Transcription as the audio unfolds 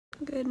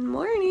Good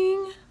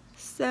morning.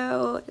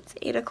 So it's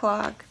 8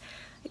 o'clock.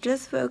 I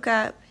just woke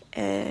up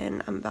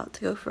and I'm about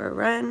to go for a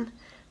run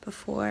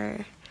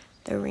before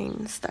the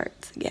rain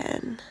starts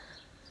again.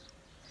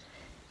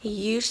 I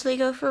usually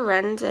go for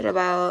runs at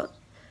about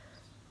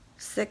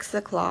 6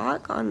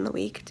 o'clock on the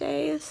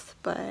weekdays,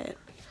 but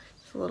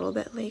it's a little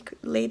bit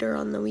later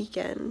on the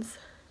weekends.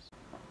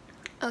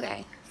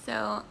 Okay,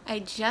 so I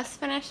just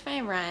finished my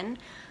run.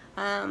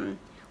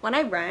 When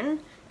I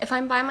run, if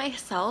I'm by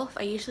myself,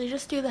 I usually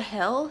just do the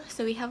hill.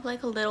 So we have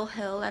like a little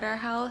hill at our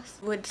house.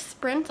 Would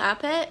sprint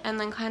up it and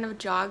then kind of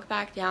jog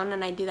back down,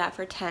 and I do that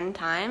for 10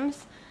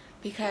 times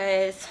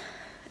because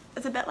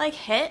it's a bit like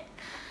HIIT.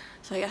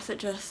 So I guess it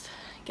just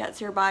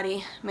gets your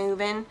body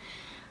moving.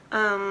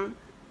 And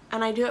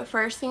I do it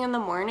first thing in the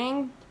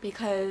morning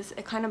because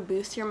it kind of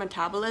boosts your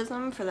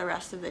metabolism for the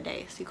rest of the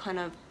day. So you kind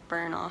of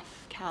burn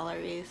off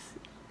calories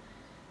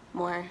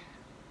more,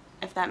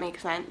 if that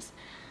makes sense.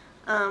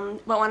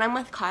 But when I'm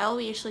with Kyle,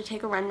 we usually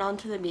take a run down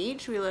to the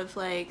beach. We live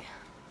like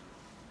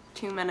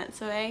 2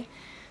 minutes away.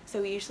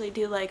 So we usually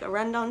do like a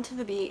run down to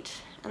the beach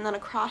and then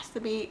across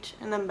the beach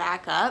and then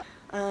back up.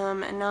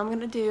 And now I'm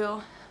going to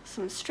do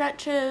some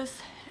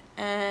stretches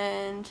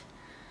and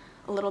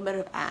a little bit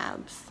of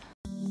abs.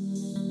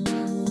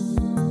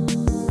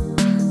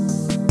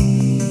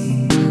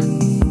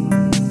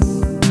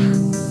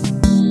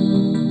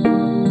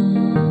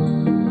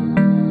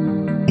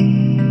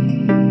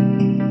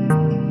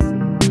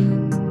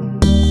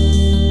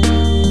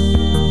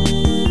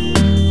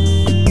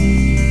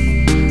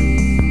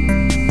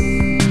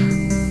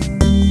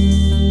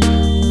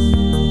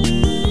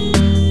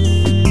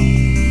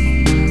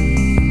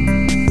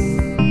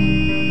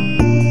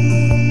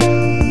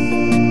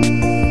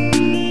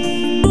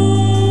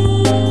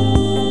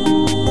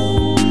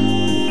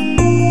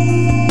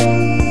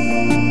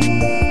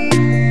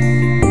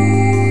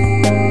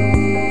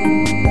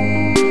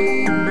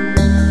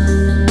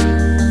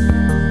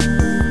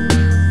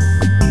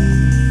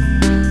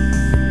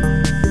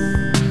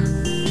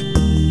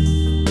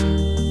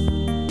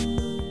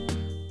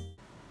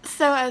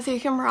 So as you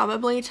can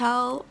probably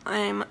tell,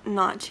 I'm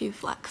not too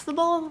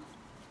flexible.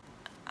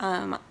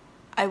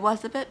 I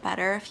was a bit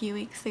better a few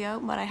weeks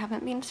ago, but I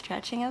haven't been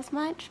stretching as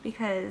much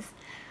because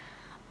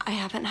I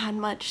haven't had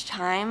much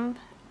time.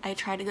 I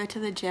try to go to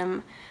the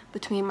gym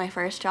between my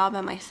first job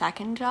and my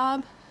second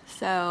job,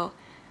 so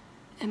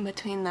in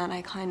between that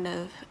I kind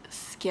of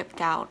skipped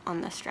out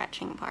on the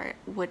stretching part,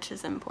 which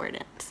is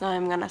important. So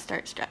I'm gonna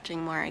start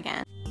stretching more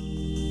again.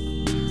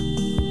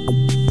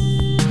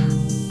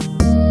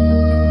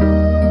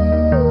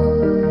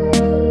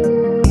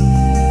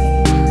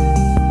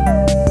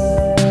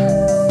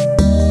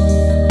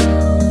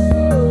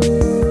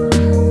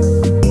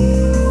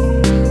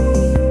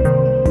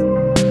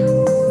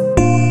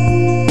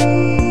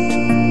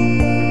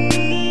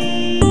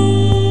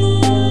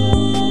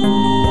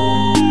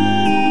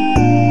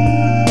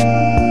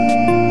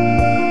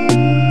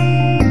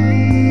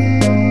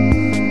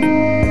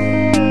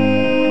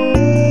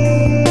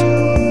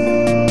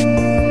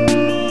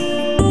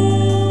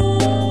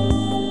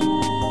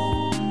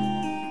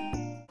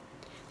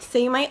 So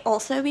you might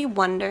also be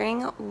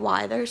wondering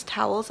why there's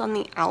towels on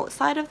the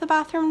outside of the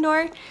bathroom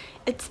door.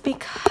 It's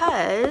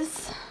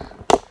because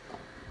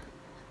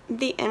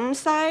the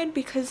inside,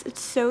 because it's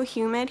so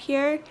humid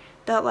here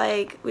that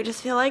like we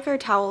just feel like our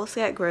towels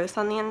get gross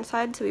on the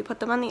inside, so we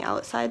put them on the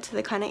outside so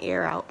they kind of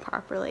air out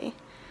properly.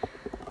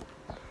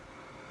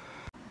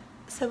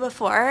 So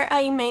before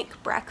I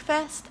make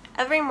breakfast,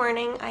 every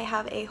morning I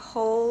have a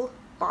whole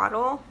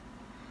bottle.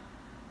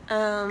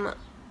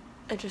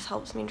 It just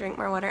helps me drink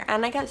more water,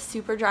 and I get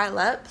super dry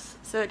lips,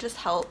 so it just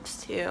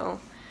helps to,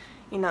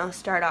 you know,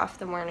 start off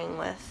the morning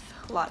with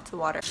lots of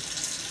water.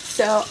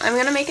 So I'm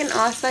gonna make an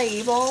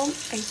acai bowl.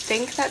 I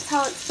think that's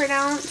how it's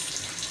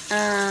pronounced.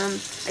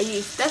 I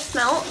use this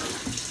milk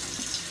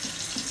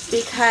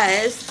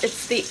because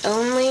it's the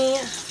only,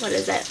 what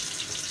is it,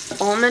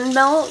 almond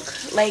milk,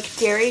 like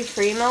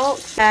dairy-free milk,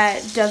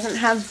 that doesn't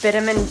have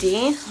vitamin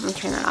D. Let me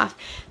turn that off.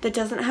 That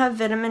doesn't have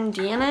vitamin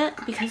D in it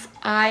because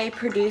I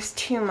produce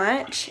too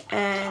much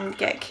and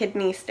get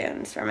kidney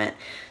stones from it.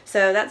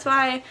 So that's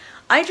why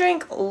I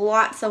drink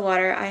lots of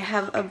water. I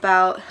have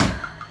about,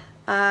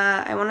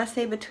 I want to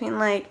say between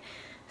like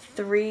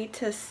 3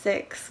 to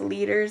 6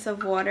 liters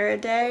of water a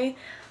day,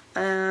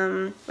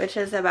 which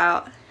is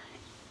about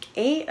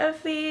 8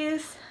 of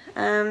these.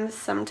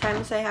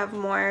 Sometimes I have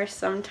more,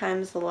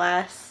 sometimes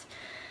less.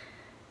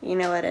 You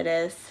know what it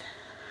is.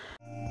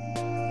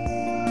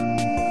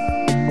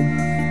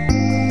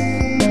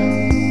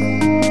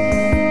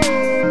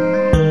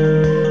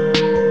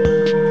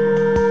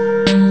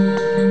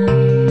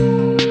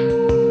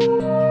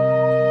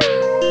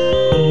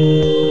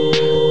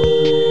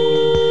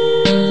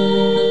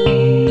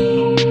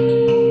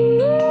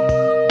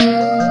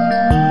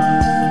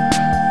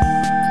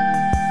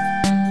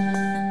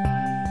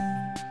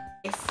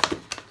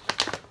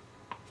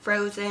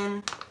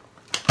 Frozen.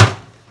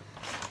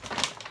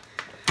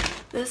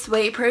 This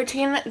whey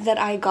protein that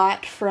I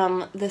got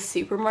from the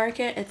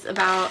supermarket, it's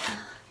about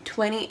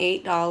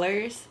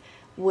 $28.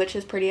 which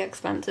is pretty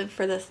expensive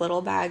for this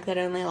little bag that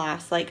only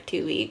lasts like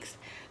 2 weeks.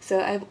 So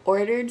I've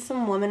ordered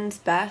some Woman's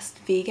Best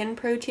vegan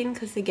protein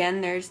because,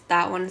 again,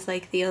 that one's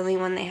like the only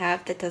one they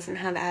have that doesn't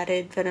have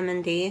added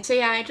vitamin D. So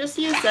yeah, I just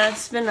use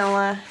this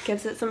vanilla,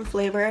 gives it some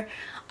flavor.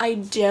 I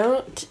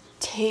don't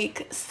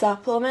take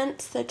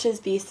supplements such as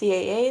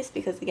BCAAs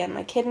because, again,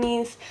 my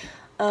kidneys.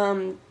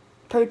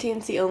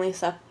 Protein's the only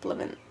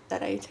supplement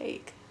that I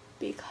take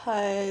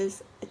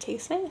because it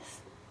tastes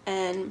nice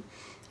and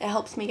it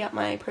helps me get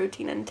my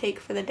protein intake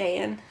for the day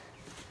in.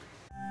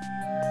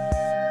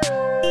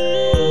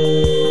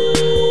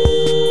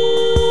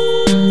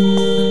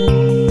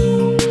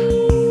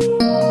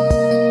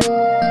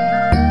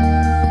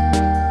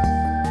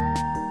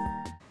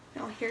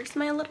 Now here's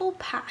my little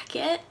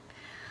packet.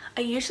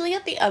 I usually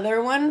get the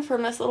other one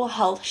from this little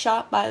health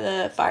shop by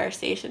the fire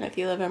station if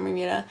you live in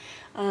Bermuda,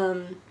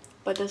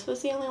 but this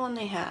was the only one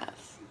they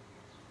have.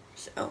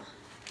 So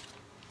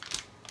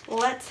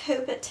let's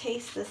hope it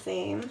tastes the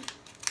same.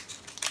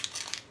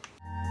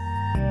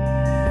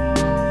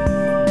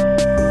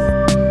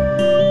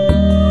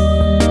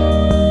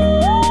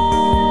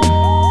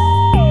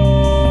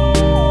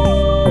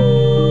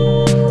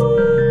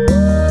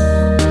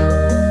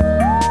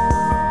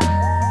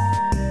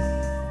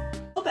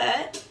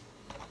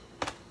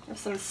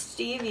 Some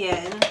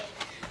stevia in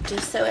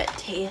just so it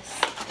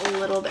tastes a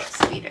little bit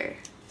sweeter.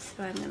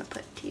 So I'm gonna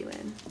put 2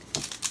 in.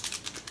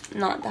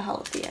 Not the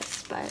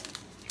healthiest, but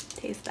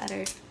tastes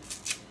better.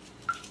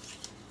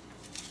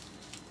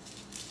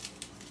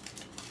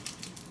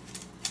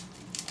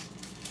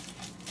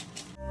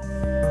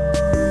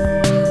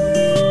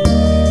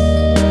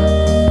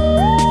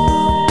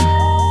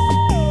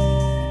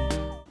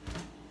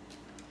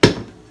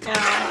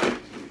 Now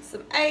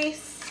some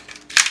ice.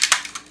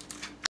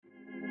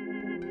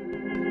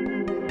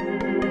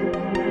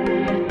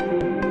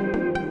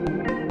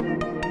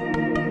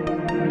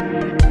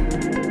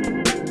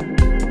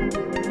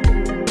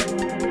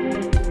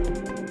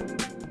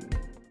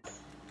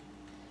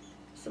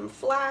 Some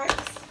flax,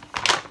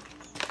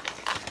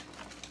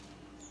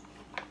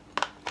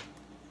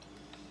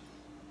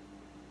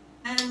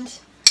 and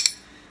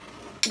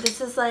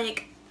this is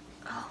like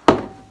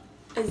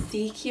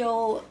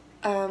Ezekiel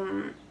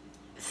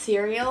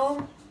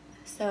cereal,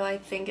 so I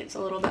think it's a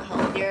little bit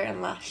healthier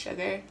and less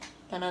sugar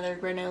than other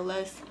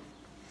granolas.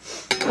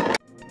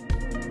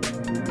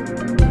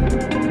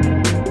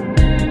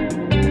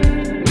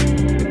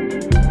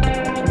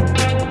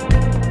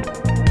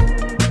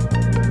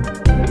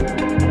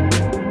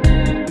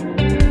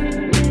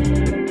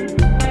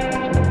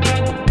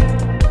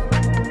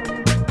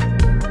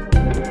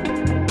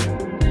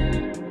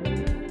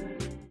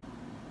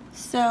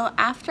 So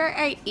after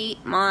I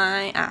eat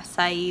my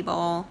acai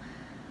bowl,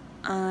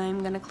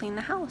 I'm gonna clean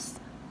the house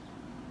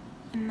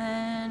and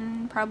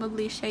then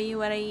probably show you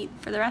what I eat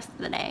for the rest of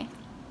the day.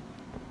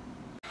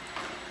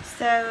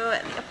 So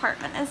the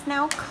apartment is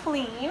now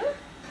clean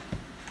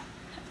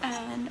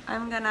and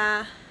I'm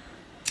gonna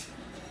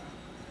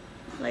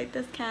light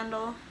this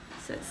candle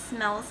so it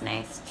smells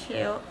nice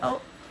too.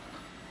 Oh,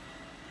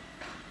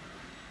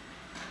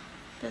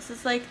 this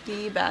is like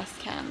the best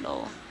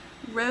candle.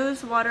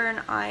 Rose water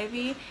and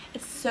ivy.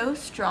 It's so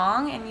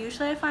strong, and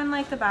usually I find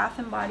like the Bath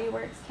and Body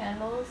Works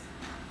candles,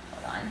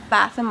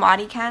 Bath and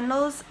Body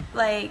candles,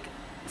 like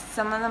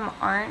some of them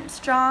aren't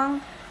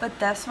strong, but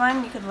this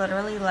one you could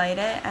literally light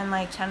it and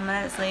like 10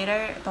 minutes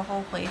later the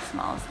whole place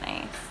smells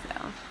nice.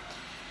 So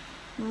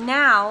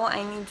now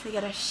I need to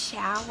get a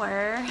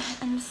shower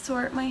and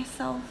sort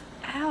myself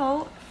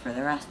out for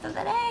the rest of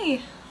the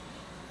day.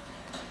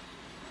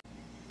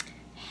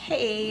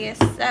 Hey,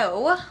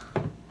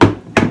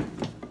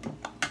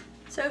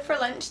 So for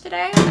lunch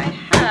today, I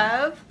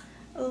have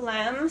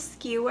lamb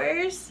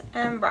skewers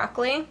and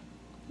broccoli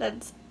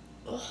that's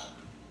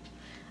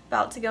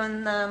about to go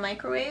in the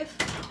microwave.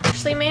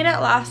 Actually made it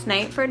last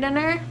night for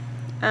dinner.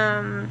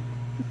 I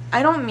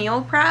don't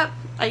meal prep.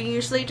 I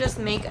usually just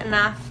make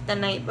enough the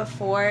night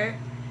before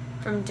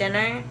from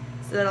dinner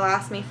so that it'll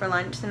last me for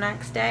lunch the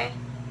next day.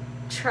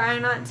 Try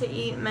not to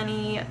eat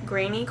many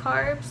grainy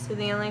carbs, so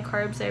the only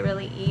carbs I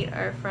really eat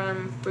are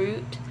from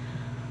fruit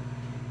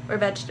or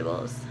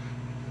vegetables.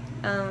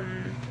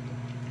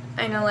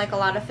 I know like a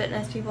lot of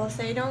fitness people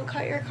say don't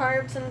cut your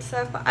carbs and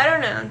stuff, but I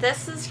don't know,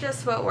 this is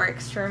just what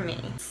works for me.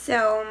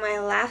 So my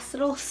last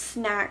little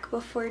snack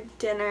before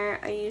dinner,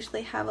 I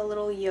usually have a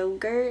little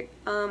yogurt.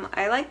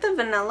 I like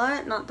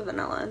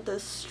the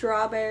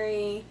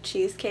strawberry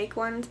cheesecake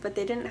ones, but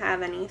they didn't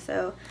have any,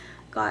 so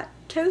got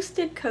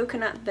toasted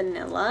coconut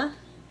vanilla.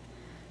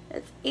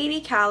 It's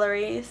 80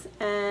 calories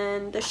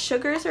and the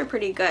sugars are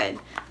pretty good.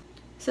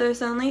 So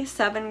there's only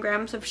 7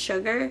 grams of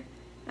sugar,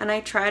 and I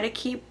try to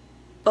keep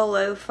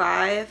below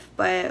 5,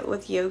 but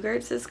with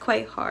yogurts it's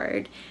quite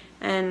hard,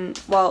 and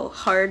well,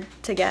 hard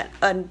to get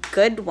a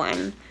good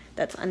one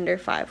that's under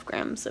 5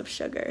 grams of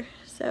sugar.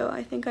 So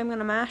I think I'm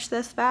gonna mash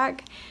this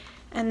back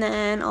and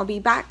then I'll be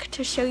back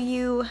to show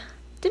you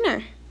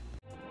dinner.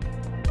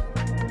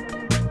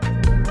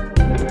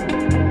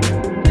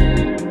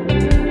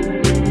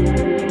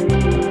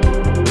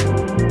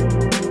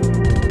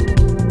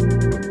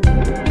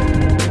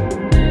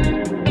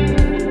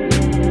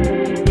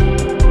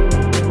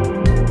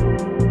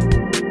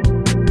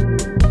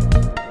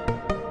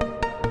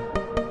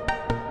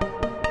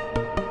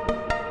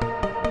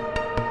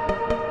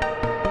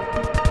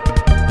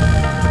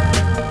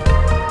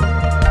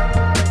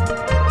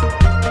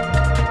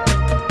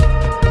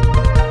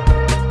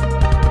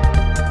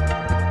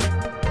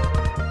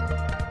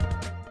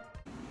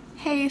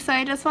 Hey, so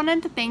I just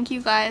wanted to thank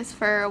you guys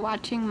for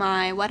watching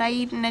my What I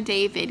Eat in a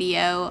Day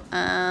video.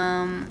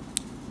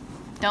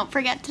 Don't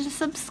forget to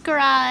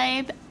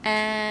subscribe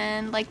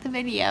and like the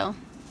video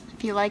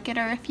if you like it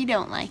or if you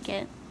don't like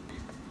it.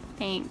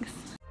 Thanks.